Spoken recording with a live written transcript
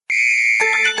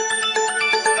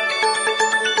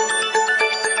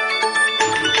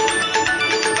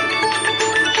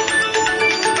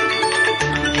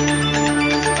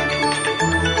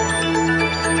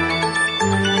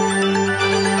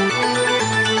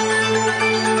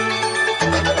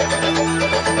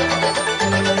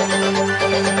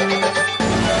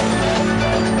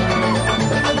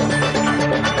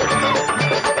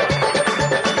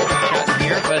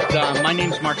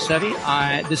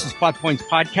Rossetti. This is Plot Points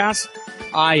Podcast.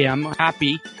 I am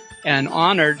happy and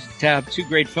honored to have two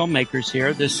great filmmakers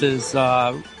here. This is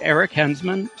Eric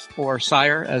Hensman, or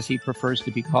Sire, as he prefers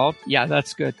to be called. Yeah,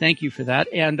 that's good. Thank you for that.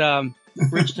 And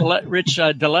Rich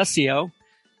D'Alessio,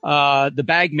 the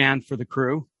bag man for the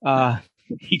crew.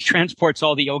 He transports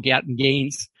all the ill-gotten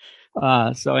gains.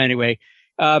 So anyway,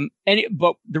 but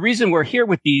the reason we're here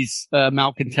with these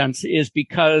malcontents is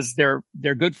because they're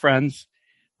good friends.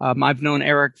 I've known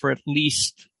Eric for at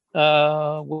least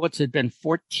what's it been,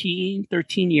 13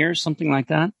 years, something like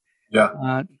that.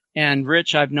 Yeah. And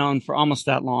Rich, I've known for almost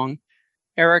that long.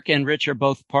 Eric and Rich are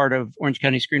both part of Orange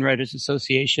County Screenwriters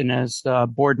Association as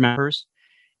board members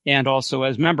and also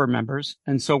as members.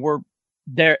 And so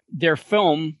their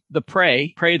film, The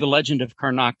Prey, the Legend of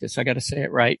Carnoctus, I got to say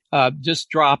it right,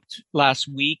 just dropped last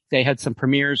week. They had some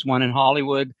premieres, one in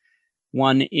Hollywood,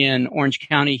 one in Orange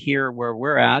County here where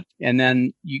we're at. And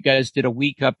then you guys did a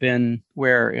week up in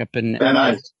Van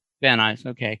Nuys.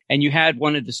 Okay. And you had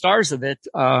one of the stars of it,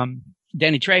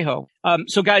 Danny Trejo.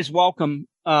 So guys, welcome.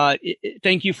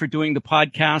 Thank you for doing the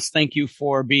podcast. Thank you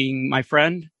for being my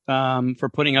friend, for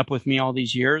putting up with me all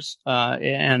these years.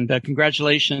 And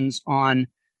congratulations on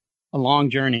a long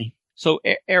journey. So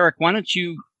Eric, why don't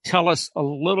you tell us a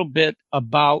little bit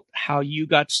about how you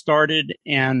got started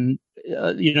and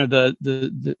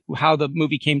how the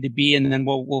movie came to be, and then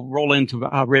we'll roll into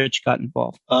how Rich got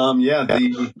involved.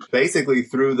 Basically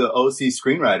through the OC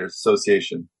Screenwriters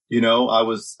Association. You know, I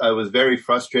was very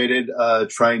frustrated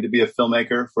trying to be a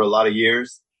filmmaker for a lot of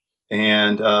years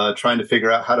and trying to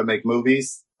figure out how to make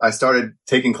movies. I started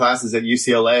taking classes at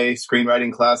UCLA,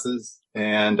 screenwriting classes,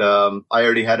 and I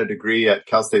already had a degree at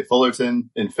Cal State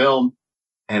Fullerton in film,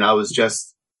 and I was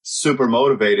just super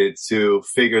motivated to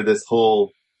figure this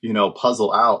whole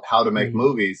puzzle out, how to make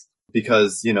movies,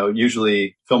 because,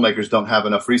 usually filmmakers don't have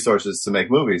enough resources to make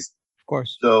movies. Of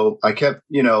course. So I kept,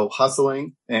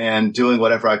 hustling and doing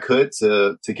whatever I could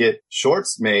to get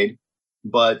shorts made.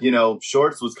 But,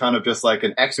 shorts was kind of just like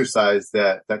an exercise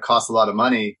that costs a lot of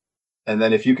money. And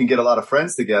then if you can get a lot of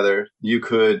friends together, you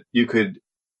could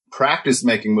practice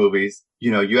making movies.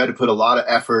 You had to put a lot of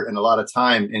effort and a lot of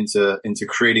time into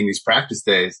creating these practice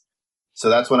days. So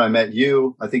that's when I met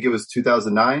you. I think it was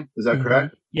 2009. Is that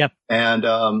correct? Yep.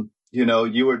 And,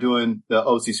 you were doing the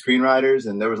OC Screenwriters,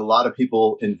 and there was a lot of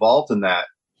people involved in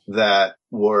that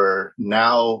were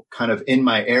now kind of in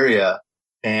my area.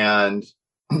 And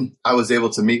I was able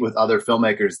to meet with other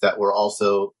filmmakers that were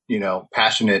also,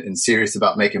 passionate and serious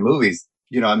about making movies.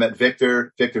 I met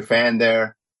Victor Fan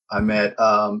there. I met,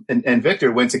 and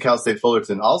Victor went to Cal State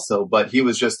Fullerton also, but he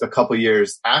was just a couple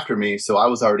years after me. So I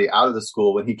was already out of the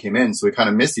school when he came in. So we kind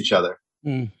of missed each other.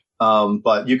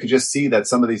 But you could just see that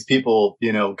some of these people,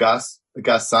 Gus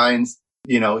Signs,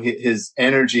 his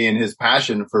energy and his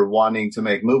passion for wanting to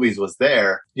make movies was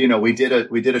there. We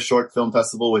did a short film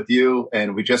festival with you,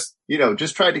 and we just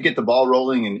tried to get the ball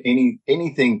rolling in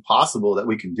anything possible that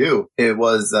we can do. It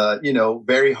was,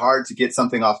 very hard to get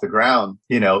something off the ground.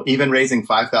 Even raising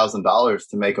 $5,000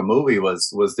 to make a movie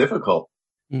was difficult.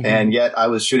 Mm-hmm. And yet I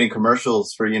was shooting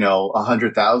commercials for,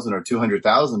 100,000 or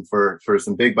 200,000 for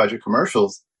some big budget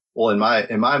commercials. Well, in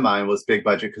my mind was big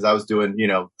budget because I was doing,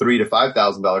 $3,000 to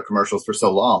 $5,000 commercials for so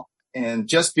long. And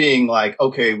just being like,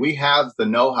 okay, we have the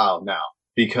know-how now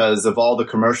because of all the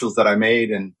commercials that I made.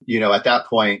 And, at that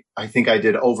point, I think I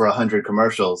did over 100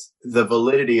 commercials. The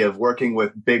validity of working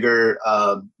with bigger,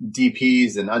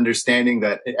 DPs and understanding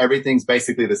that everything's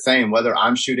basically the same, whether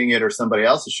I'm shooting it or somebody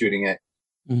else is shooting it.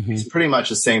 Mm-hmm. It's pretty much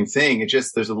the same thing. It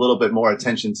just, there's a little bit more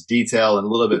attention to detail and a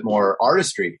little bit more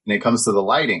artistry when it comes to the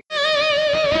lighting.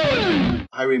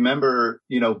 I remember,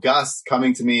 Gus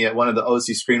coming to me at one of the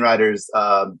OC Screenwriters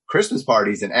Christmas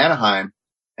parties in Anaheim,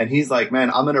 and he's like, "Man,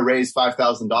 I'm going to raise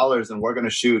 $5,000 and we're going to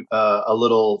shoot a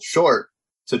little short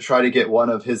to try to get one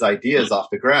of his ideas off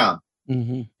the ground."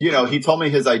 Mm-hmm. He told me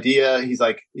his idea. He's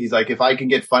like, "If I can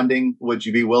get funding, would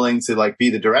you be willing to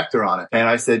be the director on it?" And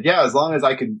I said, "Yeah, as long as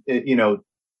I could,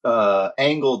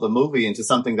 angle the movie into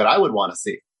something that I would want to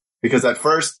see." Because at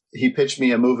first he pitched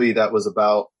me a movie that was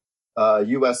about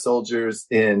U.S. soldiers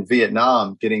in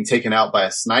Vietnam getting taken out by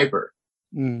a sniper.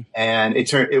 And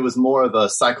it was more of a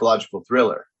psychological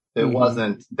thriller. It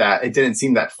wasn't that, it didn't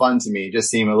seem that fun to me. It just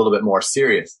seemed a little bit more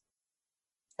serious.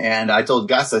 And I told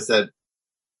Gus, I said,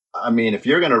 I mean, if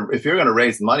you're going to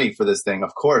raise money for this thing,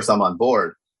 of course I'm on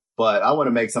board, but I want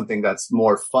to make something that's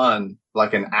more fun,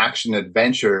 like an action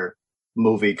adventure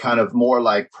movie, kind of more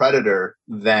like Predator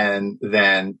than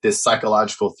this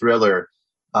psychological thriller.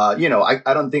 I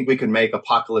don't think we can make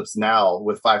Apocalypse Now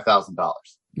with $5,000.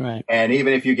 Right. And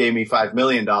even if you gave me $5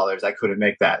 million, I couldn't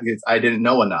make that because I didn't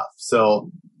know enough.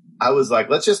 So I was like,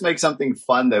 let's just make something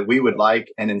fun that we would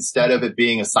like. And instead of it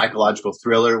being a psychological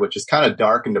thriller, which is kind of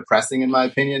dark and depressing, in my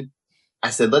opinion,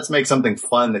 I said, let's make something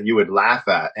fun that you would laugh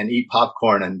at and eat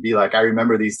popcorn and be like, I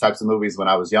remember these types of movies when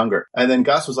I was younger. And then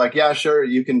Gus was like, yeah, sure.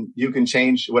 You can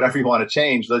change whatever you want to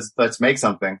change. Let's make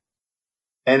something.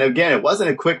 And again, it wasn't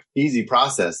a quick, easy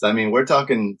process. I mean, we're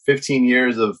talking 15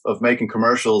 years of making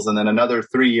commercials and then another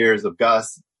 3 years of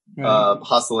Gus,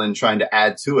 hustling, trying to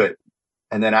add to it.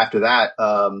 And then after that,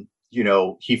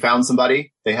 he found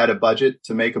somebody. They had a budget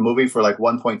to make a movie for like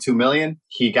 1.2 million.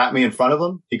 He got me in front of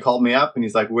him. He called me up and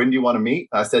he's like, when do you want to meet?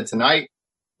 I said, tonight.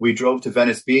 We drove to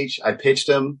Venice Beach. I pitched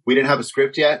him. We didn't have a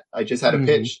script yet. I just had a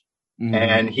pitch.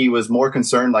 And he was more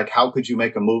concerned, like, how could you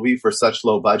make a movie for such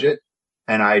low budget?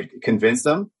 And I convinced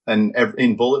him. And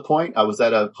in bullet point, I was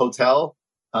at a hotel,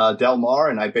 Del Mar,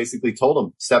 and I basically told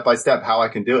him step by step how I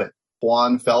can do it.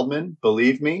 Juan Feldman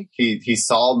believed me. He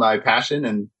saw my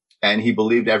passion and he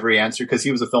believed every answer because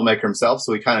he was a filmmaker himself.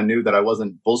 So he kind of knew that I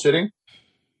wasn't bullshitting.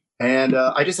 And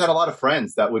I just had a lot of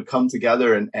friends that would come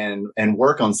together and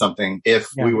work on something. If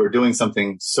we were doing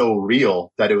something so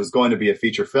real that it was going to be a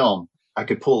feature film, I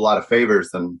could pull a lot of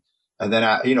favors. And then,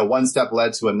 one step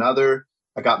led to another.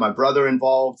 I got my brother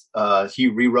involved. He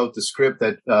rewrote the script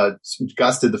that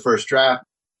Gus did the first draft.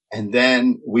 And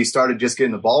then we started just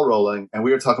getting the ball rolling. And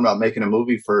we were talking about making a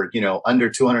movie for, under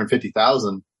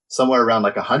 250,000, somewhere around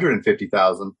like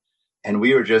 150,000. And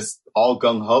we were just all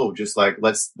gung ho, just like,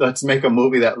 let's make a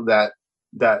movie that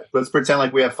let's pretend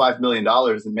like we have $5 million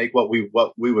and make what we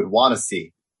would want to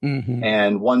see.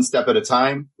 And one step at a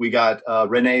time, we got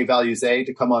Rene Valuze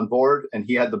to come on board, and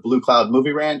he had the Blue Cloud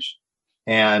Movie Ranch.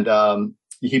 And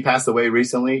he passed away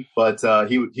recently, but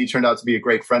he turned out to be a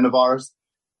great friend of ours.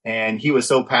 And he was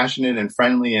so passionate and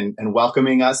friendly and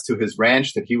welcoming us to his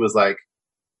ranch that he was like,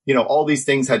 all these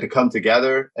things had to come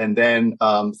together. And then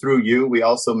through you, we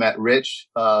also met Rich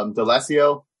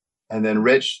D'Alessio. And then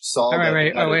Rich saw.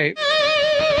 Wait.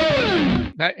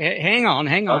 Hang on.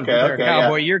 Okay,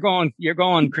 Cowboy. Yeah. You're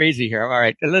going crazy here. All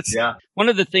right. One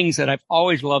of the things that I've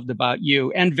always loved about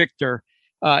you and Victor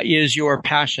is your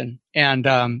passion. And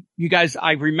you guys,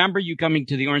 I remember you coming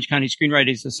to the Orange County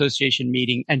Screenwriters Association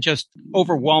meeting and just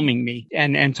overwhelming me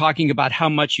and talking about how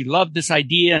much you love this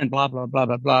idea and blah, blah, blah,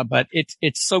 blah, blah. But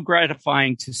it's so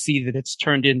gratifying to see that it's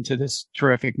turned into this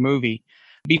terrific movie.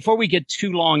 Before we get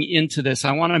too long into this,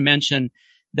 I want to mention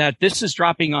that this is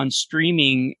dropping on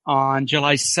streaming on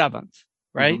July 7th,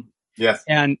 right? Yes.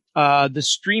 And the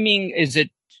streaming,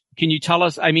 can you tell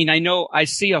us? I mean, I know I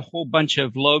see a whole bunch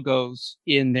of logos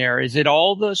in there. Is it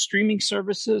all the streaming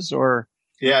services or?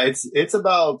 Yeah, it's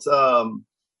about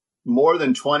more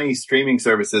than 20 streaming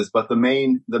services, but the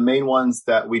main ones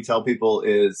that we tell people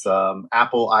is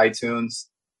Apple iTunes,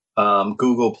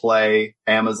 Google Play,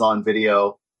 Amazon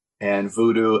Video, and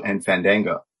Vudu and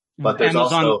Fandango. But there's a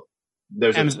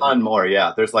ton more.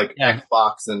 Yeah, there's like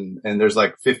Xbox and there's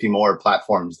like 50 more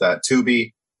platforms that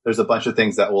Tubi. There's a bunch of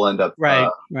things that will end up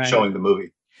showing the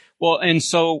movie. Well, and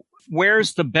so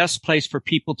where's the best place for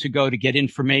people to go to get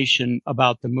information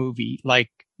about the movie?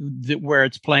 Like where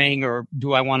it's playing, or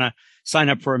do I want to sign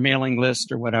up for a mailing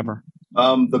list or whatever?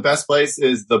 The best place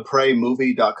is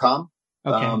thepreymovie.com.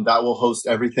 Okay. That will host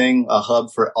everything, a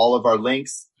hub for all of our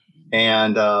links.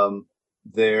 And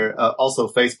there also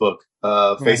Facebook,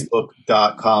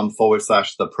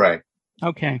 facebook.com/theprey.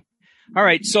 Okay. All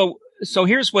right. So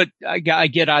here's what I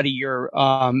get out of your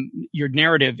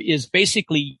narrative is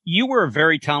basically you were a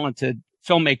very talented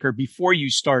filmmaker before you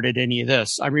started any of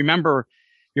this. I remember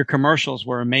your commercials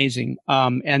were amazing.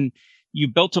 And you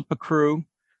built up a crew,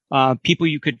 people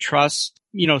you could trust,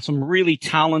 some really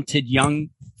talented young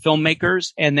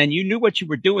filmmakers. And then you knew what you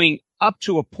were doing up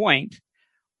to a point.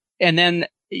 And then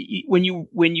when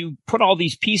you put all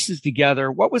these pieces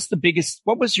together, what was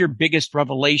your biggest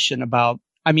revelation about?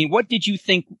 I mean, what did you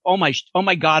think? Oh my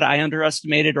God, I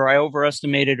underestimated or I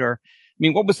overestimated,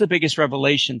 what was the biggest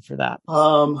revelation for that?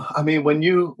 When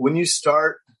you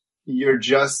start, you're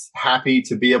just happy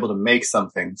to be able to make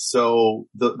something. So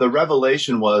the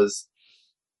revelation was,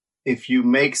 if you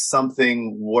make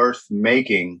something worth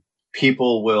making,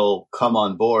 people will come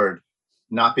on board,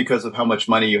 not because of how much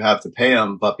money you have to pay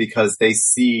them, but because they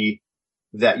see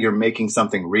that you're making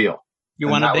something real. They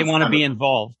want to be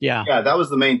involved. Yeah. Yeah. That was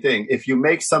the main thing. If you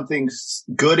make something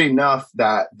good enough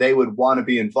that they would want to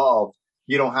be involved,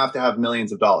 you don't have to have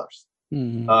millions of dollars.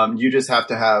 Mm-hmm. You just have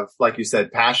to have, like you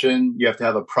said, passion. You have to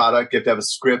have a product. You have to have a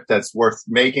script that's worth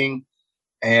making.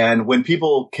 And when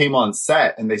people came on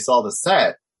set and they saw the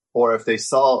set, or if they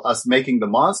saw us making the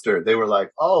monster, they were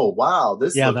like, "Oh, wow,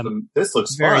 this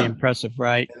looks very fun." impressive,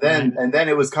 right? And then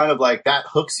it was kind of like that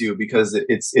hooks you because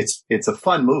it's a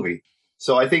fun movie.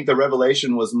 So I think the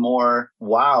revelation was more,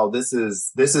 wow, this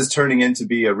is turning into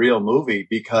be a real movie,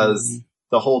 because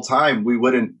the whole time we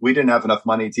didn't have enough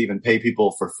money to even pay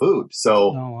people for food.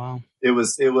 So it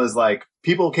was like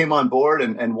people came on board,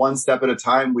 and one step at a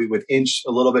time we would inch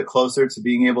a little bit closer to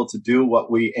being able to do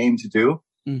what we aim to do.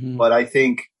 But I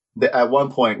think that at one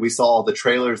point we saw the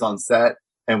trailers on set,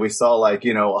 and we saw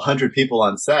 100 people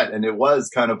on set, and it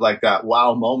was kind of like that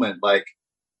wow moment, like,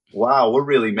 wow, we're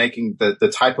really making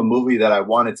the type of movie that I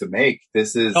wanted to make.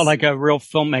 This is like a real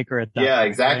filmmaker at that. Yeah, point,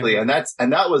 exactly. Right?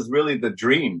 And that was really the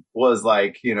dream, was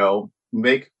like,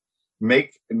 make,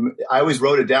 I always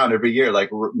wrote it down every year,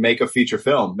 like make a feature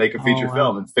film,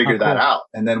 and figure that out.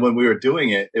 And then when we were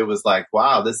doing it, it was like,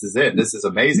 wow, this is it. This is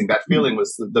amazing. That feeling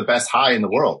was the best high in the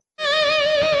world.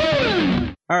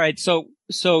 All right. So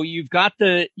we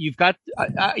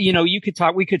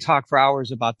could talk for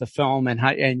hours about the film and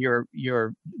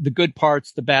the good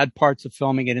parts, the bad parts of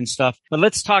filming it and stuff. But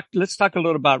let's talk a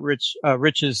little about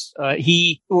Rich's,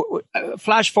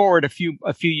 flash forward a few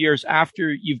years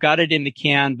after you've got it in the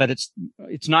can, but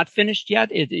it's not finished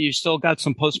yet. You still got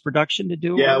some post-production to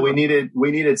do. Yeah. We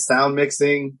needed sound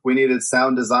mixing. We needed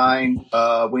sound design.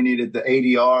 We needed the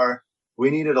ADR. We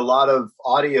needed a lot of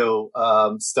audio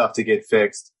stuff to get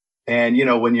fixed. And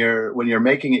when you're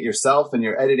making it yourself and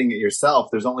you're editing it yourself,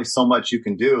 there's only so much you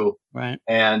can do. Right.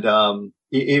 And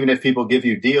even if people give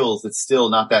you deals, it's still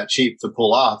not that cheap to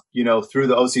pull off. Through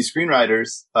the OC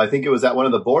Screenwriters, I think it was at one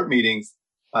of the board meetings,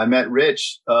 I met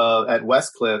Rich at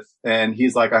Westcliff, and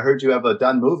he's like, "I heard you have a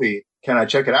done movie. Can I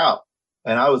check it out?"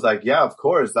 And I was like, "Yeah, of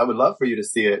course. I would love for you to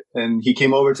see it." And he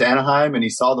came over to Anaheim and he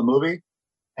saw the movie.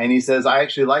 And he says, "I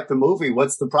actually like the movie.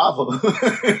 What's the problem?"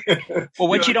 Well,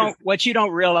 what you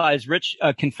don't realize, Rich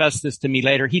confessed this to me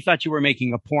later. He thought you were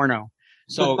making a porno.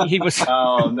 So he was.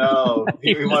 Oh no!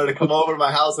 He wanted to come over to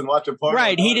my house and watch a porno.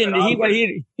 Right? He didn't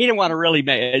want to really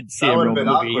see a real movie.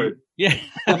 Awkward. Yeah.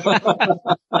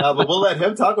 But we'll let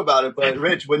him talk about it. But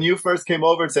Rich, when you first came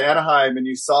over to Anaheim and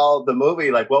you saw the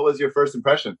movie, like, what was your first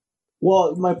impression?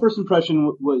 Well, my first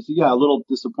impression was, a little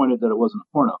disappointed that it wasn't a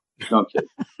porno. No, I'm kidding.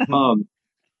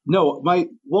 No,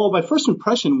 my first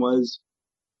impression was,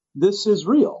 this is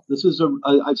real. This is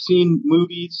I've seen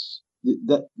movies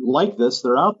that like this,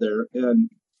 they're out there, and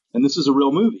this is a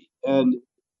real movie. And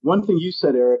one thing you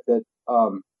said, Eric, that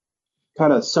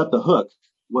kind of set the hook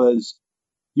was,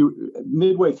 you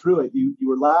midway through it, you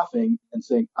were laughing and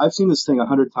saying, "I've seen this thing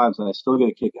 100 times and I still get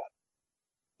a kick out of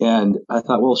it." And I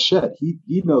thought, well, shit, he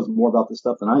knows more about this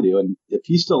stuff than I do, and if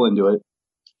he's still into it,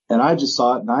 and I just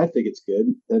saw it and I think it's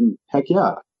good, then heck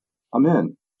yeah, I'm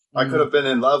in. I could have been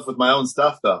in love with my own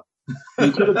stuff, though.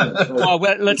 You could have been. Well,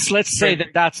 let's say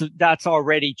that's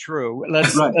already true.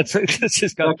 Let's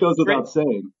just go. That goes without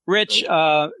saying. Rich,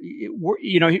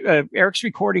 Eric's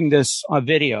recording this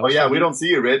video. Oh yeah, we don't see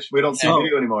you, Rich. We don't see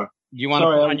you anymore. Do you want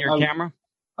to put on your camera?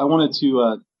 I wanted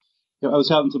to. I was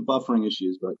having some buffering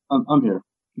issues, but I'm here.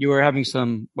 You were having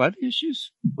some what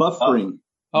issues? Buffering.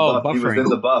 Buffering. He was in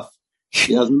the buff.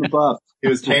 Yeah, I was in the buff. He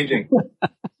was changing.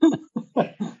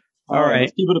 All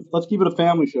right. Let's keep it a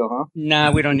family show, huh?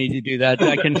 Nah, we don't need to do that.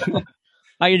 I can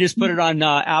just put it on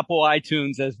Apple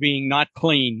iTunes as being not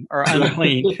clean or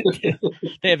unclean.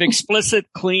 They have explicit,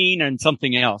 clean, and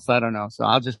something else. I don't know. So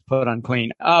I'll just put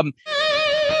unclean.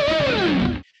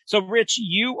 So Rich,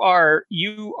 you're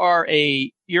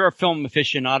a film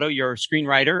aficionado. You're a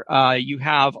screenwriter. You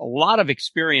have a lot of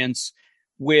experience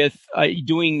with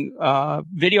doing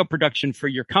video production for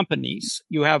your companies.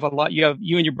 You have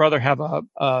you and your brother have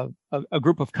a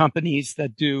group of companies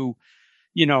that do,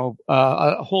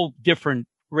 a whole different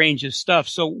range of stuff.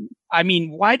 So, I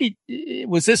mean,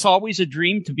 was this always a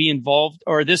dream to be involved,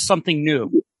 or is this something new?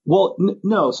 Well,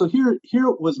 no. So here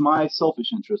was my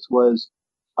selfish interest, was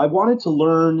I wanted to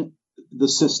learn the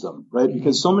system, right? Mm-hmm.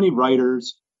 Because so many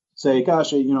writers say,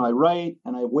 gosh, I write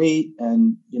and I wait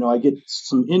and, I get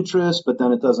some interest, but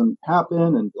then it doesn't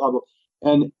happen and blah, blah.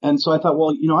 And so I thought,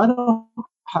 well, I don't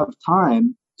have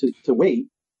time to wait.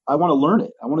 I want to learn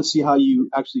it. I want to see how you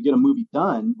actually get a movie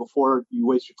done before you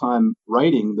waste your time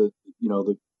writing the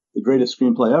greatest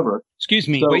screenplay ever. Excuse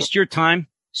me, waste your time?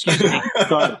 Excuse me.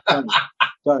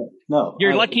 Sorry. No.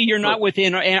 You're lucky you're not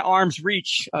within arm's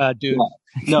reach, dude.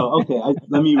 No, okay.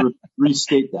 Let me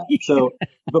restate that. So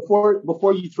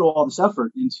before you throw all this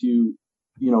effort into,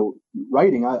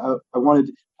 writing, I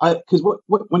wanted, because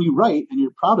when you write and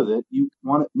you're proud of it, you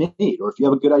want it made, or if you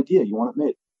have a good idea, you want it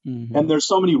made. Mm-hmm. And there's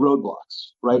so many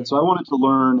roadblocks, right? Mm-hmm. So I wanted to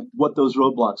learn what those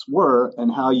roadblocks were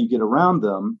and how you get around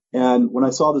them. And when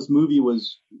I saw this movie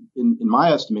was, in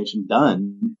my estimation,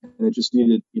 done, and it just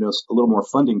needed, a little more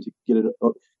funding to get it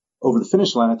over the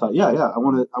finish line, I thought, I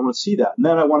want to see that. And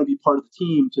then I want to be part of the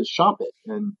team to shop it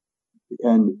and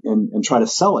try to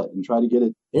sell it and try to get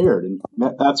it aired. And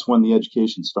that's when the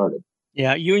education started.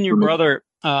 Yeah. You and your brother,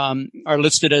 are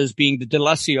listed as being the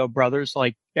D'Alessio brothers,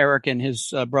 like Eric and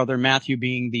his brother Matthew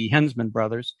being the Hensman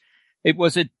brothers.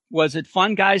 Was it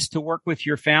fun, guys, to work with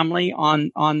your family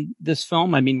on this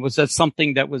film? I mean, was that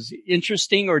something that was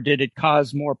interesting, or did it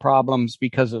cause more problems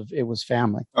because of it was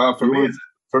family? For me,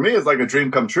 it's like a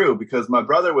dream come true, because my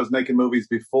brother was making movies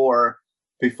before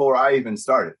I even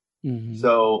started. Mm-hmm.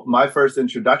 So my first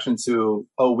introduction to,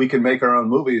 we can make our own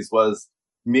movies was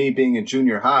me being in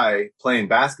junior high playing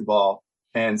basketball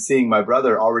and seeing my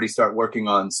brother already start working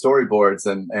on storyboards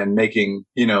and making,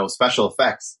 special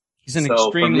effects. He's an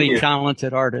extremely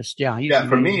talented artist. Yeah.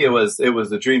 For me, it was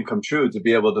a dream come true to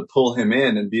be able to pull him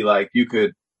in and be like, you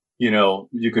can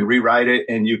rewrite it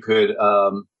and you could,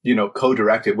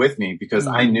 co-direct it with me, because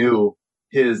I knew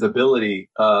his ability,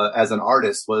 as an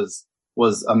artist was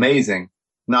amazing.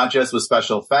 Not just with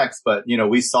special effects, but,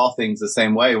 we saw things the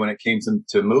same way when it came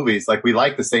to movies. Like, we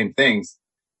like the same things.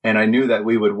 And I knew that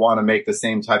we would want to make the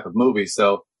same type of movie.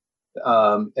 So,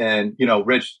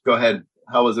 Rich, go ahead.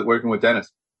 How was it working with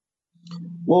Dennis?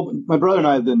 Well, my brother and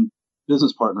I have been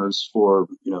business partners for,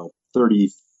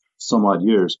 30 some odd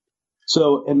years.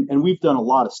 So, and we've done a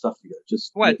lot of stuff together.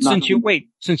 Since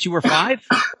you were 5?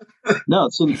 No,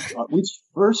 since we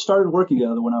first started working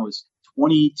together when I was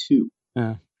 22.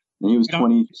 And he was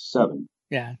 27.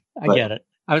 Yeah, I get it.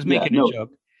 I was making a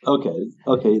joke. Okay.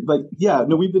 But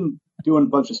we've been doing a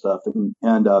bunch of stuff, and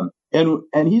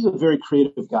he's a very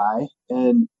creative guy,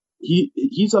 and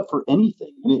he's up for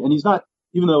anything. And he's not,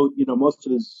 even though, most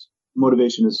of his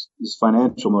motivation is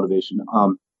financial motivation.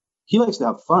 He likes to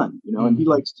have fun, and he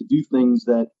likes to do things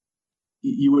that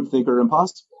you would think are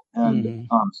impossible. And,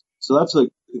 so that's the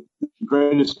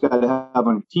greatest guy to have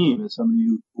on your team, is somebody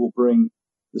who will bring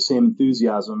the same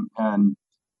enthusiasm and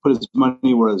put his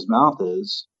money where his mouth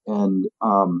is. And,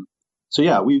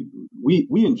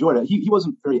 we enjoyed it. He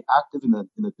wasn't very active in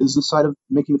the business side of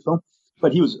making the film,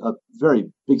 but he was a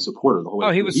very big supporter the whole way.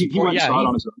 Oh, he was supportive. He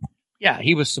on his own. Yeah,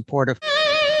 he was supportive.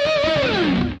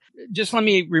 Just let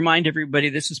me remind everybody,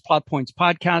 this is Plot Points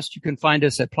Podcast. You can find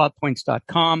us at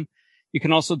plotpoints.com. You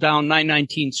can also dial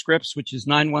 919 Scripts, which is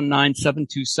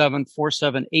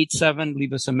 919-727-4787.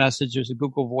 Leave us a message. There's a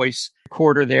Google Voice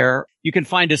recorder there. You can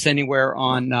find us anywhere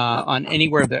on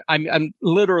anywhere that I'm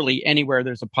literally anywhere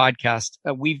there's a podcast.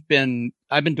 I've been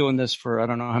doing this for I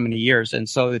don't know how many years. And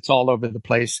so it's all over the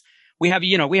place. We have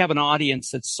an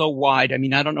audience that's so wide. I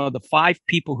mean, I don't know, the 5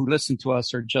 people who listen to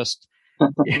us are just,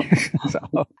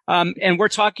 and we're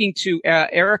talking to,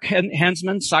 Eric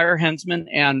Hensman, Sire Hensman,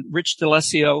 and Rich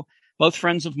D'Alessio. Both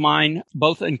friends of mine,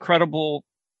 both incredible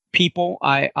people.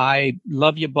 I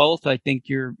love you both. I think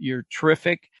you're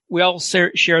terrific. We all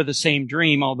share the same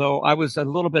dream, although I was a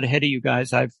little bit ahead of you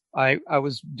guys. I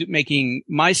was making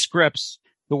my scripts,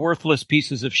 the worthless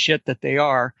pieces of shit that they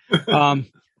are,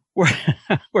 we're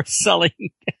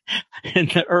selling in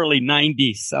the early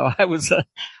 90s. So I was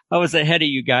ahead of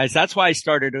you guys. That's why I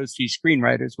started OC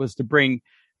Screenwriters, was to bring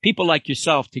people like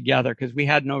yourself together, because we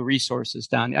had no resources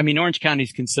down. I mean, Orange County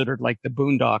is considered like the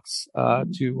boondocks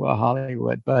to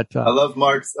Hollywood. But I love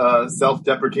Mark's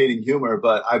self-deprecating humor,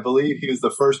 but I believe he was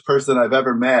the first person I've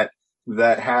ever met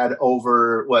that had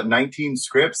over 19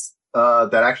 scripts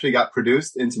that actually got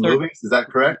produced into movies. Is that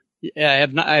correct? Yeah,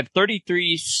 I have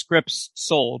 33 scripts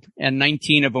sold, and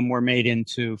 19 of them were made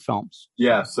into films.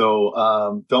 Yeah,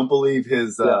 so don't believe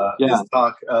his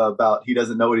talk about he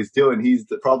doesn't know what he's doing. He's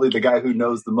probably the guy who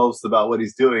knows the most about what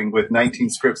he's doing, with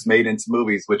 19 scripts made into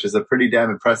movies, which is a pretty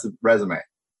damn impressive resume.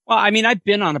 Well, I mean, I've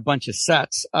been on a bunch of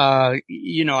sets. I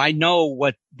know I don't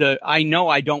want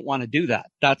to do that.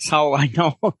 That's how I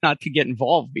know not to get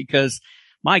involved, because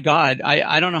my God,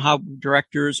 I don't know how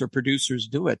directors or producers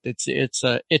do it. It's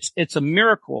a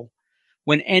miracle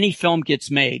when any film gets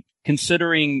made,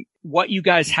 considering what you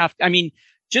guys have. I mean,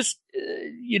 just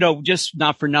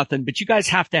not for nothing, but you guys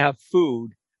have to have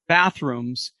food,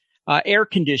 bathrooms, air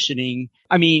conditioning.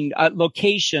 I mean,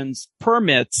 locations,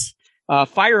 permits,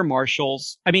 fire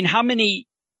marshals. I mean, how many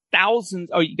thousands?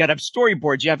 Oh, you got to have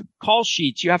storyboards. You have call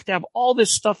sheets. You have to have all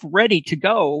this stuff ready to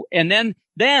go. And then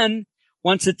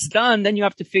once it's done, then you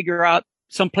have to figure out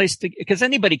some place to, because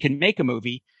anybody can make a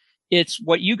movie. It's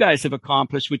what you guys have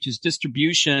accomplished, which is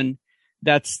distribution,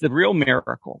 that's the real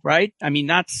miracle, right? I mean,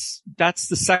 that's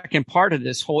the second part of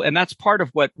this whole, and that's part of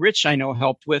what Rich, I know,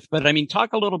 helped with. But I mean,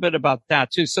 talk a little bit about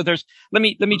that too. So let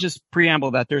me just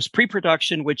preamble that. There's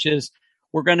pre-production, which is,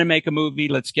 we're going to make a movie.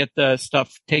 Let's get the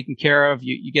stuff taken care of.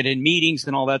 You get in meetings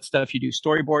and all that stuff. You do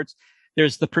storyboards.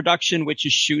 There's the production, which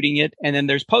is shooting it. And then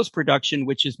there's post-production,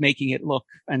 which is making it look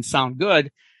and sound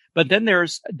good. But then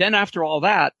after all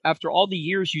that, after all the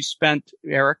years you spent,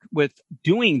 Eric, with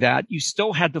doing that, you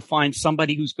still had to find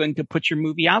somebody who's going to put your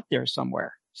movie out there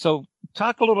somewhere. So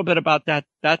talk a little bit about that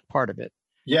part of it.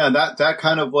 Yeah, that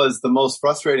kind of was the most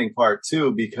frustrating part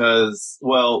too, because,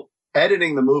 well,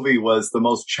 editing the movie was the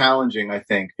most challenging, I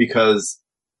think, because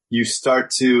you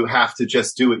start to have to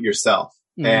just do it yourself.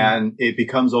 Mm-hmm. And it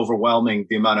becomes overwhelming,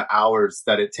 the amount of hours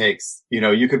that it takes. You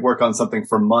know, you could work on something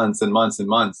for months and months and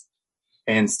months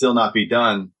and still not be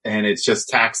done. And it's just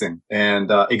taxing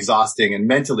and exhausting and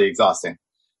mentally exhausting.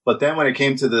 But then when it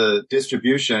came to the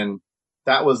distribution,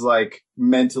 that was like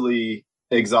mentally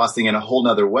exhausting in a whole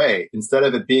nother way. Instead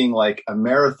of it being like a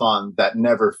marathon that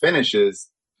never finishes,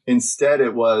 instead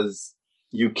it was,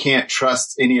 you can't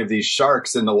trust any of these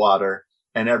sharks in the water,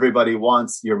 and everybody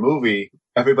wants your movie.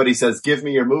 Everybody says, give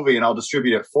me your movie and I'll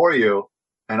distribute it for you,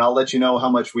 and I'll let you know how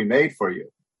much we made for you.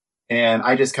 And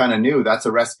I just kind of knew that's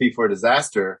a recipe for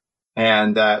disaster,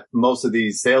 and that most of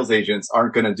these sales agents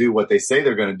aren't going to do what they say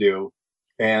they're going to do.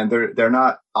 And they're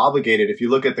not obligated. If you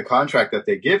look at the contract that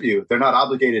they give you, they're not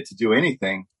obligated to do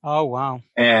anything. Oh, wow.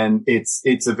 And it's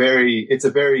a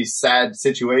very sad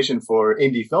situation for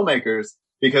indie filmmakers,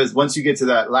 because once you get to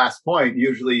that last point,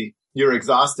 usually you're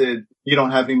exhausted. You don't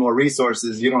have any more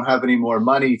resources. You don't have any more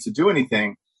money to do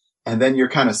anything. And then you're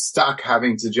kind of stuck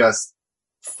having to just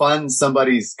fund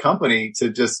somebody's company to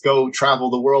just go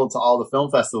travel the world to all the film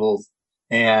festivals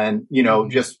and, you know,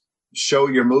 just show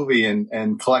your movie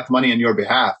and collect money on your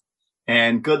behalf.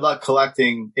 And good luck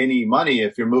collecting any money.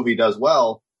 If your movie does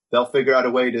well, they'll figure out a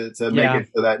way to make it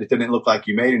so that it didn't look like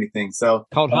you made anything. So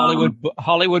called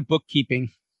Hollywood bookkeeping.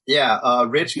 Yeah.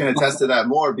 Rich can attest to that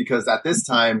more, because at this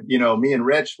time, you know, me and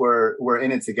Rich were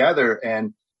in it together,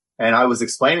 and I was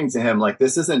explaining to him, like,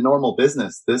 this isn't normal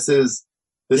business. This is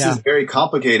very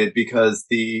complicated, because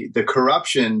the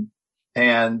corruption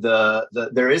and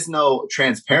there is no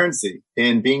transparency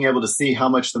in being able to see how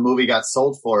much the movie got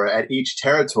sold for at each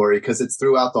territory, because it's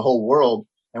throughout the whole world.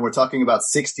 And we're talking about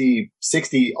 60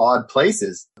 odd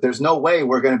places. There's no way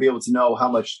we're going to be able to know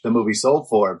how much the movie sold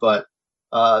for. But,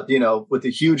 you know, with a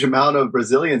huge amount of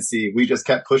resiliency, we just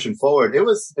kept pushing forward. It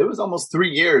was almost 3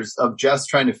 years of just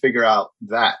trying to figure out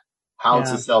how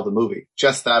to sell the movie,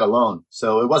 just that alone.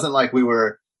 So it wasn't like we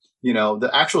were, you know,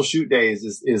 the actual shoot days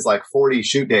is like 40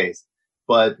 shoot days,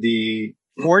 but the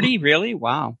 40, really?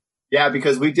 Wow. Yeah,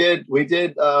 because we did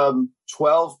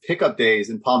 12 pickup days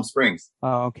in Palm Springs.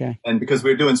 Oh, okay. And because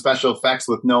we were doing special effects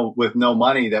with no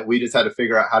money, that we just had to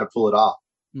figure out how to pull it off.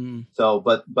 Mm. So,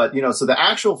 but, you know, so the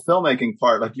actual filmmaking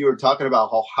part, like you were talking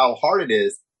about how hard it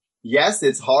is. Yes,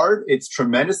 it's hard. It's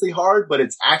tremendously hard, but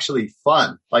it's actually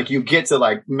fun. Like, you get to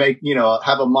like make, you know,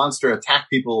 have a monster attack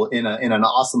people in an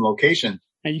awesome location.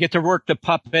 And you get to work the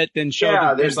puppet and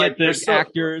show there's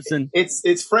actors, and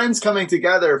it's friends coming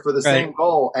together for the same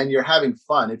goal, and you're having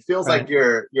fun. It feels like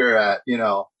you're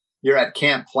at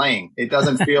camp playing. It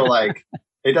doesn't feel like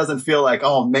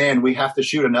oh man, we have to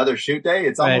shoot another shoot day.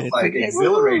 It's almost like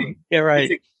exhilarating. Yeah,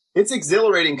 right. It's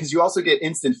exhilarating because you also get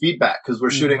instant feedback, because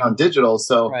we're shooting on digital,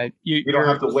 so you don't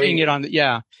have to wait. Seeing it on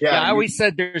I always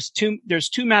said there's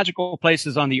two magical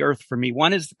places on the earth for me.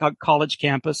 One is the college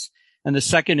campus, and the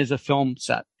second is a film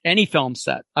set, any film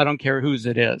set. I don't care whose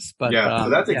it is, but so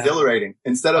that's exhilarating.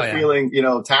 Instead of feeling, you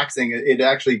know, taxing, it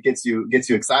actually gets you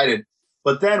excited.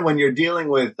 But then when you're dealing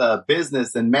with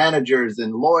business and managers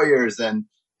and lawyers and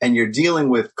you're dealing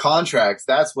with contracts,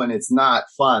 that's when it's not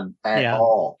fun at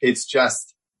all. It's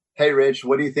just, hey, Rich,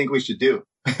 what do you think we should do?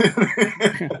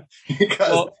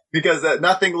 because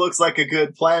nothing looks like a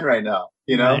good plan right now,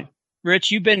 you know? Right.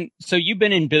 Rich, you've been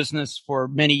in business for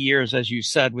many years, as you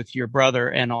said, with your brother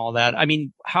and all that. I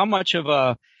mean, how much of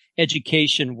a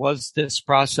education was this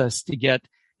process to get,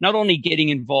 not only getting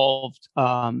involved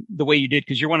the way you did,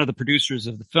 because you're one of the producers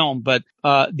of the film, but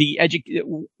some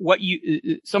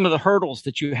of the hurdles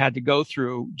that you had to go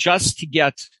through just to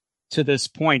get to this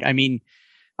point? I mean,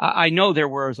 I know there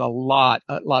was a lot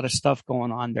of stuff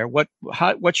going on there.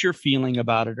 What's your feeling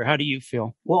about it, or how do you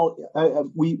feel? Well,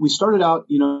 we started out,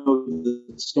 you know, the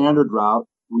standard route.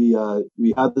 We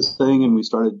had this thing and we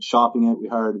started shopping it. We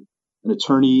hired an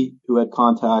attorney who had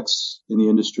contacts in the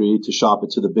industry to shop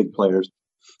it to the big players,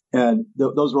 and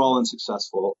those were all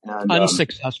unsuccessful. And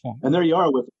unsuccessful. And there you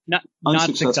are with not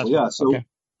unsuccessful. successful. Yeah. So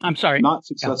I'm sorry. Not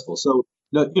successful.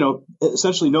 Yeah. So,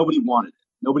 essentially nobody wanted it.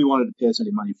 Nobody wanted to pay us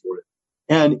any money for it.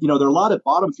 And, there are a lot of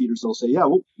bottom feeders that'll say, yeah,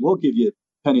 we'll give you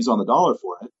pennies on the dollar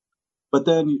for it. But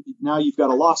then now you've got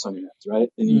a loss on your hands, right?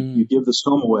 And you give this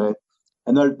film away.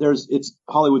 And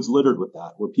Hollywood's littered with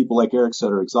that, where people like Eric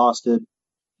said are exhausted.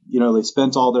 They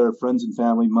spent all their friends and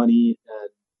family money and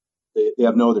they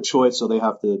have no other choice. So they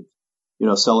have to,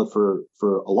 sell it for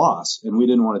a loss. And we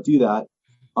didn't want to do that.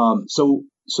 So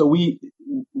we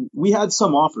had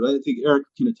some offers. I think Eric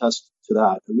can attest to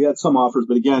that. We had some offers,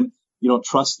 but again, you don't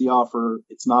trust the offer.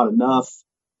 It's not enough.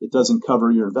 It doesn't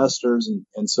cover your investors.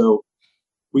 And so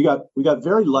we got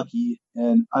very lucky,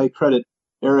 and I credit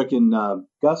Eric and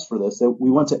Gus for this.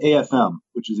 We went to AFM,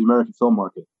 which is the American Film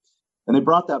Market, and they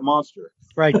brought that monster.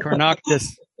 Right,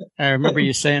 Carnoctus. I remember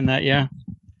you saying that, yeah.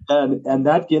 And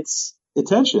that gets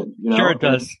attention, Sure, it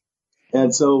does.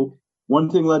 And so one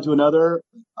thing led to another.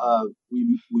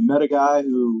 We met a guy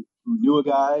who knew a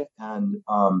guy, and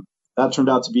that turned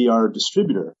out to be our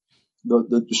distributor,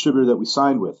 the distributor that we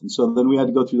signed with. And so then we had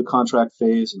to go through the contract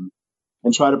phase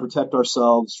and try to protect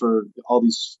ourselves for all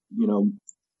these,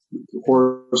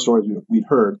 horror stories we'd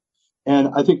heard. And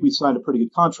I think we signed a pretty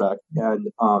good contract.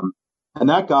 And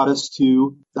that got us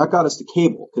to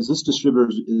cable, because this distributor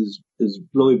is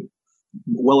really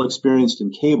well experienced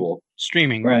in cable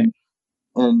streaming, right?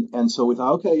 And so we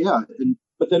thought, okay, yeah.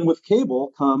 But then with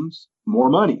cable comes more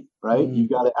money, right? You've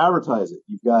got to advertise it.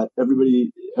 You've got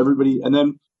everybody, and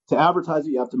then to advertise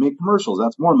it, you have to make commercials.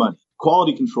 That's more money.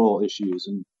 Quality control issues,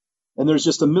 and there's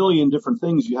just a million different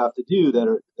things you have to do that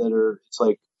are. It's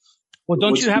like, well,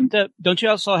 don't you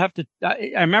also have to?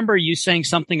 I remember you saying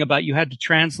something about you had to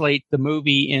translate the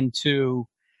movie into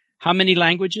how many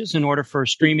languages in order for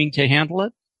streaming to handle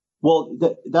it? Well,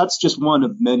 that's just one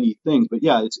of many things. But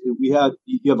yeah, you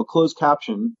have a closed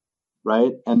caption,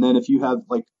 right? And then if you have,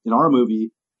 like in our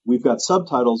movie, we've got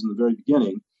subtitles in the very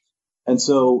beginning. And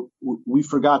so we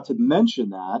forgot to mention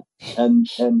that. And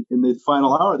in the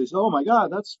final hour, they said, oh my God,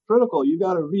 that's critical. You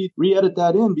got to re-edit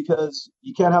that in, because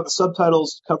you can't have the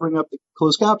subtitles covering up the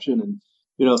closed caption. And,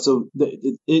 so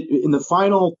in the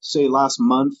final, say, last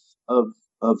month of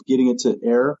getting it to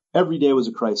air, every day was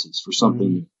a crisis for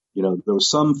something. There was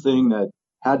something that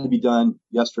had to be done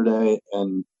yesterday,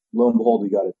 and lo and behold,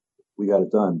 we got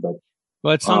it done. But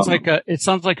well, it sounds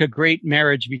like a great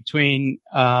marriage between.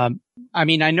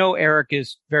 I know Eric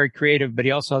is very creative, but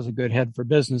he also has a good head for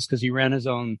business, because he ran his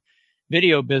own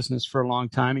video business for a long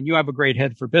time. And you have a great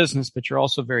head for business, but you're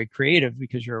also very creative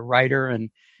because you're a writer,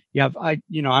 and you have.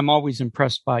 I'm always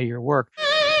impressed by your work.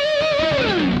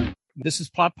 This is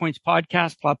Plot Points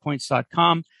Podcast,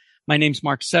 plotpoints.com. My name's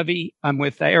Mark Sevi. I'm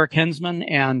with Eric Hensman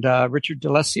and Richard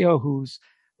D'Alessio, who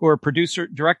are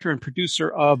director and producer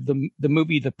of the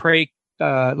movie The Prey,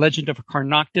 Legend of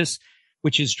Carnoctus,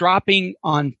 which is dropping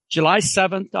on July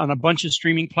 7th on a bunch of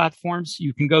streaming platforms.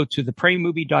 You can go to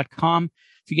thepreymovie.com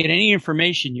to get any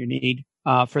information you need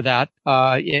for that.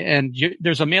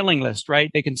 There's a mailing list,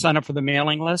 right? They can sign up for the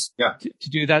mailing list to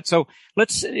do that. So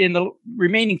in the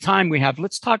remaining time we have,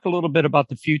 let's talk a little bit about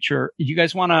the future. You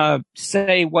guys want to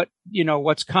say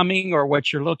what's coming or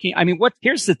what you're looking?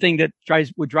 Here's the thing that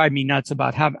would drive me nuts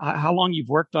about how long you've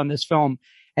worked on this film.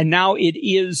 And now it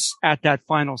is at that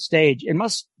final stage. It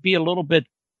must be a little bit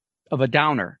of a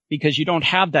downer, because you don't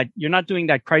have that. You're not doing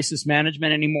that crisis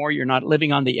management anymore. You're not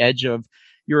living on the edge of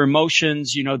your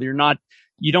emotions.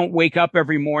 You don't wake up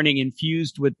every morning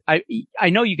infused with, I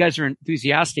know you guys are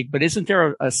enthusiastic, but isn't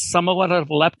there a somewhat of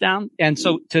a letdown? And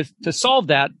so to solve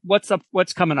that, what's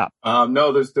coming up?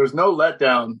 No, there's no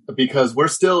letdown, because we're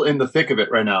still in the thick of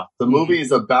it right now. The movie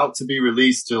is about to be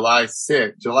released July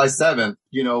 7th.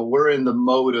 We're in the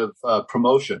mode of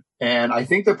promotion. And I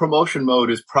think the promotion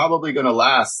mode is probably going to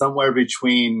last somewhere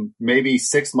between maybe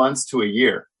 6 months to a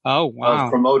year. Oh, wow.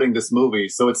 Of promoting this movie.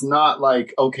 So it's not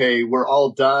like, okay, we're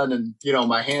all done and,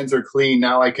 my hands are clean.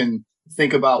 Now I can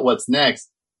think about what's next.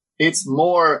 It's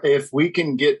more, if we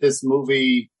can get this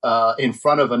movie in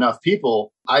front of enough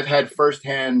people. I've had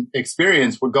firsthand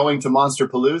experience. We're going to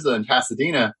Monsterpalooza in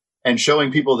Pasadena and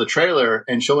showing people the trailer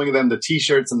and showing them the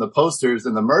t-shirts and the posters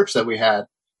and the merch that we had.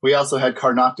 We also had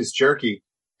Carnoctus jerky,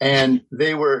 and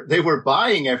they were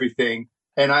buying everything.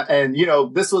 And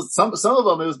this was some of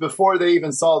them, it was before they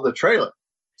even saw the trailer.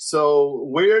 So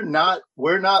we're not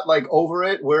like over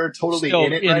it. We're totally still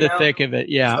in it in right the now. thick of it.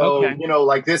 Yeah. So, okay.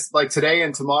 like today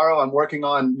and tomorrow, I'm working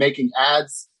on making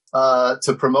ads,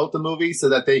 to promote the movie so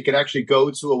that they can actually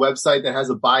go to a website that has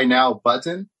a buy now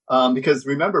button. Because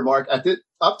remember, Mark,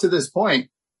 up to this point,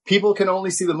 people can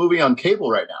only see the movie on cable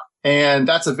right now. And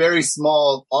that's a very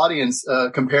small audience,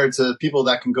 compared to people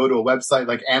that can go to a website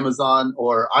like Amazon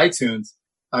or iTunes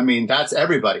I mean, that's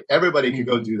everybody. Everybody could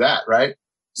go do that, right?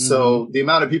 So the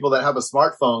amount of people that have a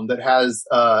smartphone that has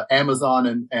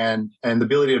Amazon and the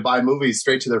ability to buy movies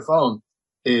straight to their phone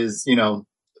is,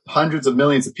 hundreds of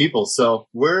millions of people. So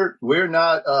we're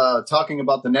not talking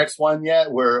about the next one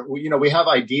yet. We have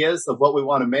ideas of what we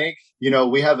want to make.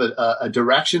 We have a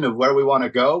direction of where we want to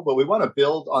go, but we want to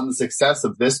build on the success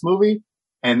of this movie.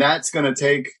 And that's going to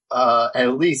take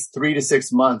at least 3 to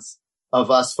 6 months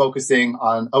of us focusing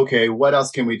on, okay, what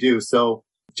else can we do? So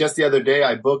just the other day,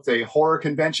 I booked a horror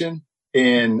convention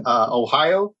in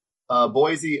Ohio,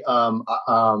 Boise,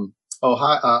 Idaho,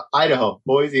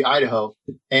 Boise, Idaho.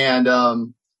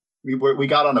 And we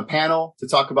got on a panel to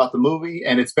talk about the movie.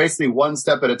 And it's basically one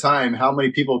step at a time. How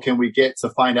many people can we get to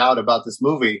find out about this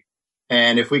movie?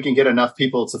 And if we can get enough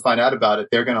people to find out about it,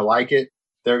 they're going to like it.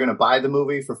 They're going to buy the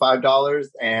movie for $5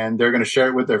 and they're going to share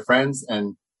it with their friends.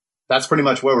 And that's pretty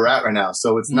much where we're at right now.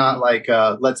 So it's not like,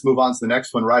 let's move on to the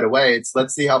next one right away. It's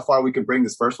let's see how far we can bring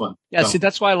this first one. Yeah. See,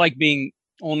 that's why I like being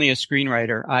only a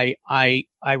screenwriter.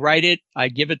 I write it, I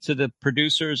give it to the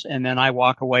producers, and then I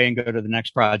walk away and go to the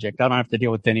next project. I don't have to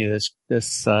deal with any of this.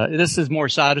 This is more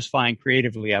satisfying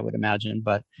creatively, I would imagine,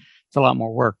 but it's a lot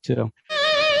more work too.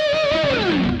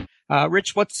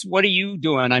 Rich, what are you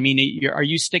doing? I mean, are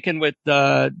you sticking with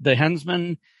the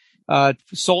Hensman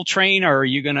Soul Train, or are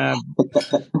you gonna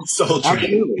Soul Train?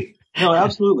 Absolutely. No,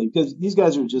 absolutely, because these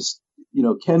guys are just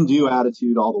can do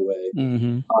attitude all the way.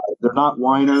 They're not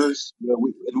whiners.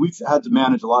 We've had to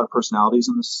manage a lot of personalities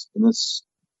in this.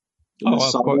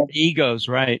 Of course. Egos,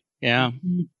 right? Yeah,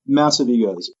 massive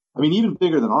egos. I mean, even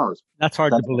bigger than ours. That's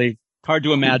hard to believe. Hard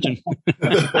to imagine.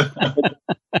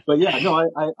 But yeah, no,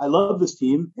 I love this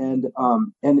team, and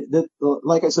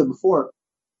like I said before,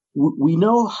 we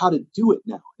know how to do it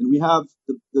now, and we have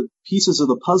the pieces of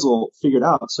the puzzle figured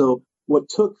out. So what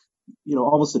took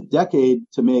almost a decade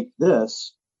to make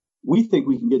this, we think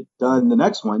we can get done the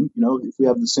next one. If we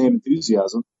have the same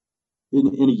enthusiasm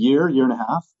in a year and a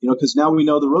half. Because now we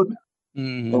know the roadmap,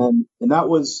 and that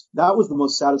was the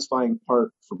most satisfying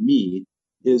part for me,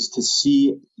 is to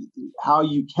see how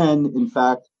you can in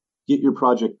fact get your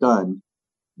project done.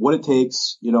 What it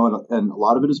takes, and a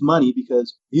lot of it is money,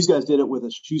 because these guys did it with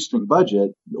a shoestring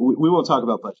budget. We won't talk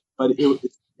about budget, but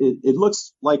it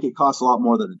looks like it costs a lot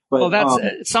more than it. But, well,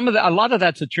 that's a lot of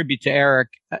that's a tribute to Eric.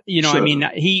 Sure. I mean,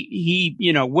 he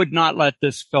would not let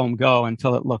this film go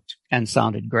until it looked and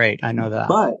sounded great. I know that.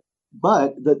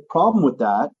 But the problem with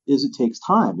that is it takes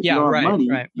time. If you don't have money,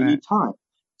 you need time.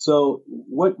 So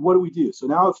what do we do? So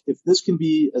now if this can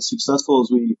be as successful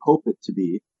as we hope it to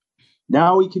be,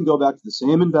 now we can go back to the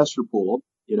same investor pool,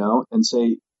 and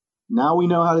say, now we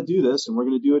know how to do this, and we're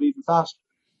going to do it even faster.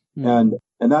 And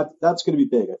that's going to be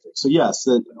big, I think. So yes,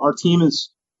 our team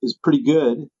is pretty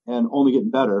good and only getting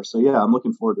better. So yeah, I'm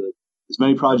looking forward to as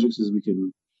many projects as we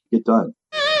can get done.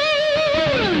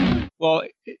 Well,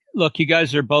 look, you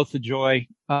guys are both a joy.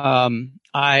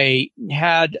 I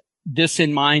had this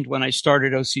in mind when I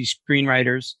started OC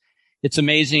Screenwriters. It's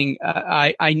amazing.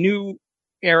 I knew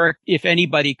Eric, if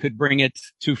anybody, could bring it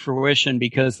to fruition,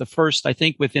 because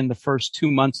within the first 2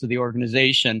 months of the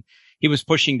organization, he was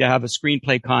pushing to have a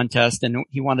screenplay contest, and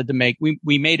he wanted to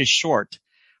we made a short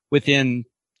within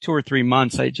 2 or 3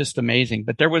 months. Just amazing.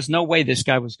 But there was no way this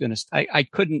guy was going to,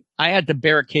 I had to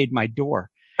barricade my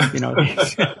door.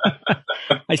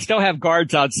 I still have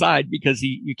guards outside because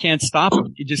you can't stop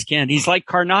him. You just can't. He's like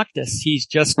Carnoctus. He's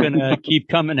just going to keep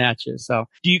coming at you. So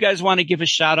do you guys want to give a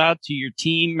shout out to your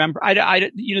team member?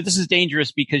 This is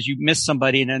dangerous because you miss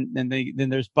somebody and then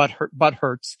there's butt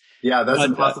hurts. Yeah, that's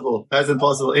impossible. That's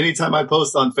impossible. Anytime I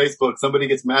post on Facebook, somebody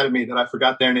gets mad at me that I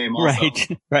forgot their name also.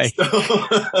 Right.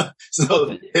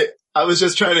 So I was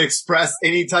just trying to express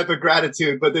any type of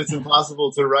gratitude, but it's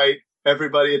impossible to write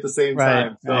everybody at the same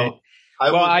time. So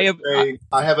I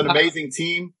have an amazing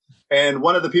team. And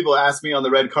one of the people asked me on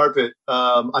the red carpet,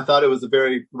 I thought it was a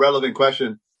very relevant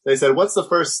question. They said, what's the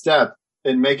first step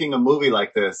in making a movie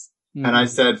like this? And I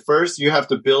said, first, you have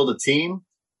to build a team,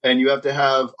 and you have to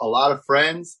have a lot of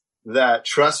friends that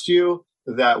trust you,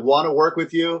 that want to work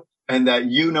with you, and that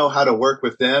you know how to work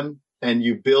with them. And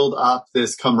you build up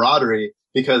this camaraderie,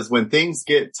 because when things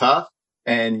get tough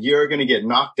and you're going to get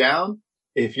knocked down,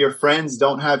 if your friends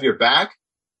don't have your back,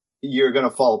 you're going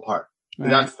to fall apart. Right.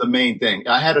 That's the main thing.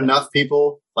 I had enough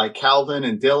people like Calvin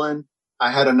and Dylan.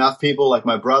 I had enough people like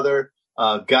my brother,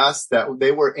 Gus, that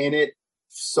they were in it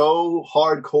so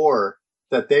hardcore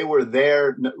that they were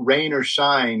there, rain or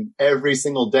shine, every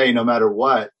single day, no matter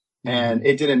what. And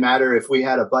it didn't matter if we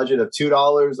had a budget of $2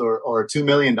 or $2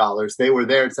 million. They were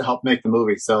there to help make the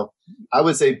movie. So I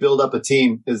would say build up a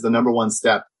team is the number one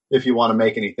step if you want to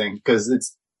make anything,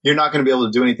 because you're not going to be able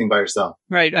to do anything by yourself.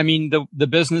 Right. I mean, the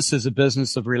business is a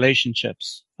business of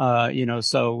relationships.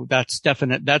 So that's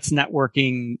that's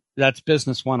networking. That's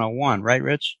business 101, right,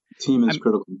 Rich? Team is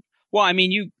critical. Well, I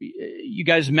mean, you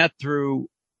guys met through,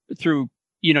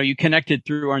 you connected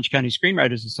through Orange County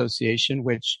Screenwriters Association,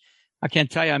 which I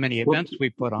can't tell you how many events we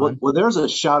put on. Well, there's a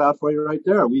shout out for you right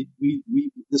there.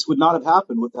 This would not have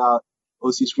happened without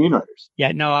OC Screenwriters.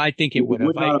 Yeah, no, I think it would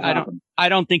have. I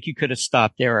don't think you could have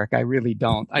stopped Eric. I really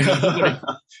don't. I mean,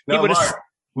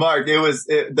 Mark, it was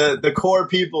the core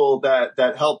people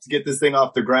that helped get this thing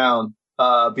off the ground,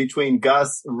 between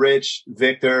Gus, Rich,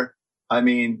 Victor. I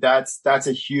mean, that's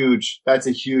a huge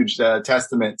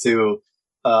testament to,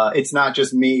 it's not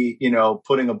just me,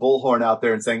 putting a bullhorn out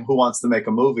there and saying, who wants to make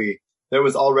a movie? There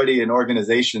was already an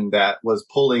organization that was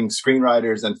pulling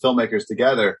screenwriters and filmmakers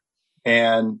together.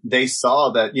 And they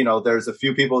saw that, there's a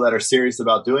few people that are serious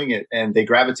about doing it, and they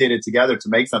gravitated together to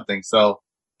make something. So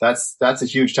that's a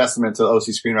huge testament to OC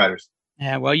Screenwriters.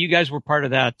 Yeah, well, you guys were part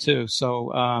of that too.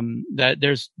 So, that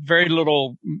there's very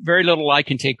little I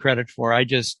can take credit for. I've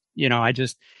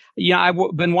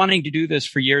been wanting to do this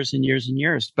for years and years and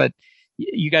years, but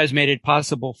you guys made it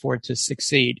possible for it to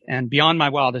succeed. And beyond my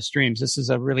wildest dreams, this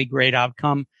is a really great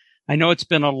outcome. I know it's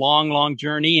been a long, long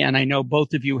journey, and I know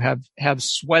both of you have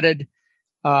sweated.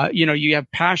 You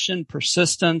have passion,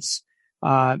 persistence.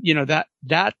 That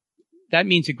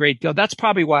means a great deal. That's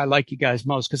probably why I like you guys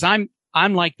most, because I'm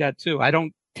like that too. I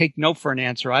don't take no for an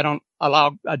answer. I don't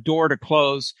allow a door to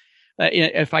close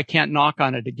if I can't knock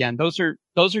on it again. Those are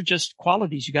just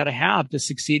qualities you got to have to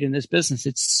succeed in this business.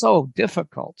 It's so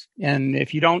difficult, and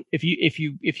if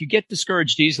you get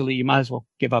discouraged easily, you might as well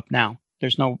give up now.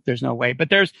 There's no way. But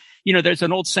there's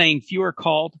an old saying, few are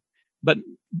called, but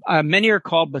many are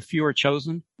called, but few are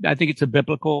chosen. I think it's a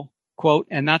biblical quote.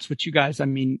 And that's what you guys, I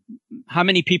mean, how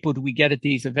many people do we get at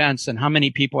these events, and how many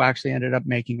people actually ended up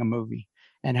making a movie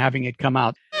and having it come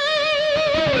out?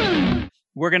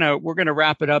 We're going to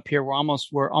wrap it up here. We're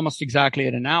almost exactly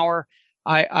at an hour.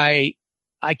 I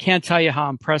can't tell you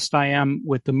how impressed I am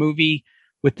with the movie,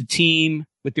 with the team,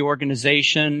 with the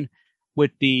organization, with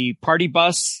the party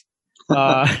bus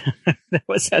that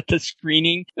was at the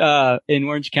screening in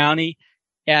Orange County.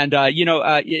 And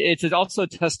it's also a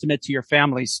testament to your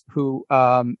families who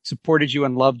supported you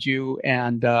and loved you,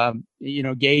 and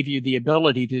gave you the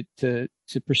ability to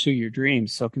pursue your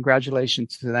dreams. So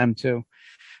congratulations to them too.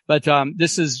 But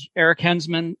this is Eric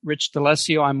Hensman, Rich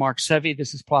DeLessio. I'm Mark Sevi.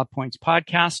 This is Plot Points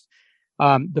Podcast.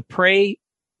 The Prey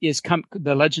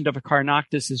The Legend of Akar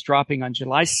Noctis is dropping on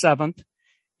July 7th.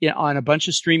 On a bunch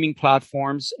of streaming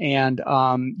platforms, and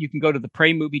you can go to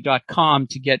thepreymovie.com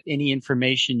to get any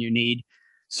information you need.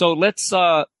 So let's say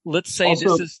also,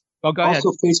 this is. Oh, go ahead.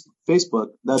 Also, Facebook.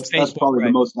 That's probably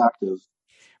the most active.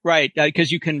 Right,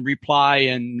 because you can reply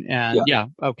and yeah.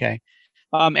 Okay.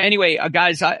 Anyway,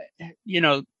 guys,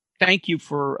 thank you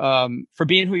for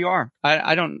being who you are.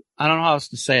 I don't know how else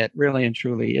to say it. Really and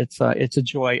truly, it's a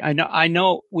joy. I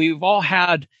know we've all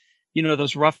had,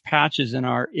 those rough patches in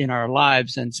our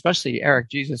lives, and especially Eric,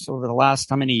 Jesus, over the last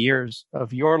how many years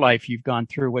of your life you've gone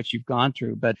through what you've gone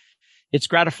through. But it's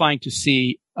gratifying to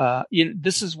see,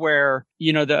 this is where,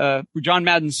 John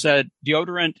Madden said,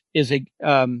 deodorant is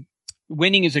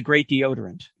winning is a great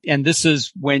deodorant. And this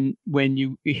is when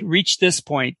you reach this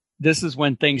point, this is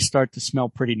when things start to smell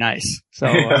pretty nice.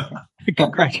 So,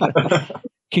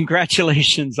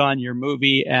 congratulations on your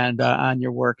movie and, on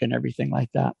your work and everything like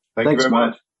that. Thanks you very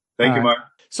much. Thank you, Mark.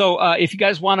 So, if you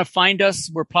guys want to find us,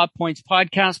 we're Plot Points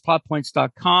Podcast,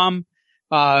 plotpoints.com.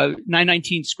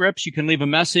 919 Scripts. You can leave a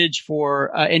message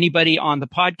for anybody on the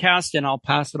podcast, and I'll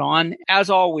pass it on.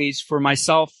 As always, for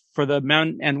myself, for the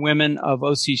men and women of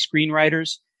OC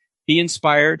Screenwriters, be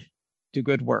inspired, do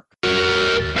good work.